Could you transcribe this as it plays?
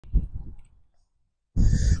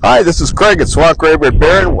Hi, this is Craig at Swamp Graveyard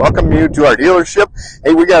Barron. Welcome you to our dealership.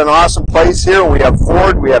 Hey, we got an awesome place here. We have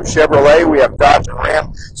Ford, we have Chevrolet, we have Dodge and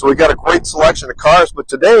Ram. So we got a great selection of cars. But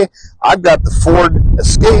today, I've got the Ford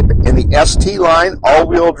Escape in the ST line,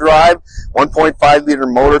 all-wheel drive, 1.5 liter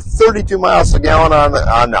motor, 32 miles a gallon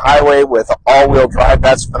on the highway with all-wheel drive.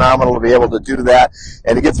 That's phenomenal to be able to do that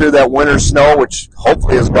and to get through that winter snow, which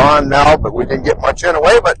hopefully is gone now, but we didn't get much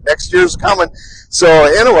anyway. But next year's coming. So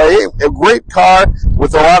anyway, a great car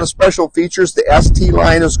with a lot of special features. The ST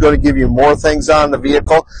line is going to give you more things on the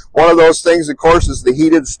vehicle. One of those things, of course, is the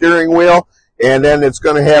heated steering wheel. And then it's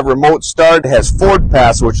going to have remote start. It has Ford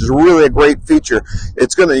Pass, which is really a great feature.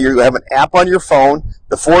 You have an app on your phone.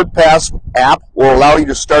 The Ford Pass app will allow you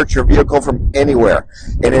to start your vehicle from anywhere.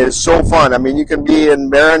 And it is so fun. I mean, you can be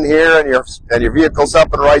in Barron here and your vehicle's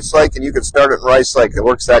up in Rice Lake and you can start it in Rice Lake. It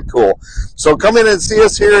works that cool. So come in and see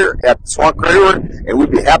us here at Swamp Graveyard and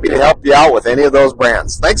we'd be happy to help you out with any of those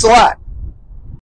brands. Thanks a lot.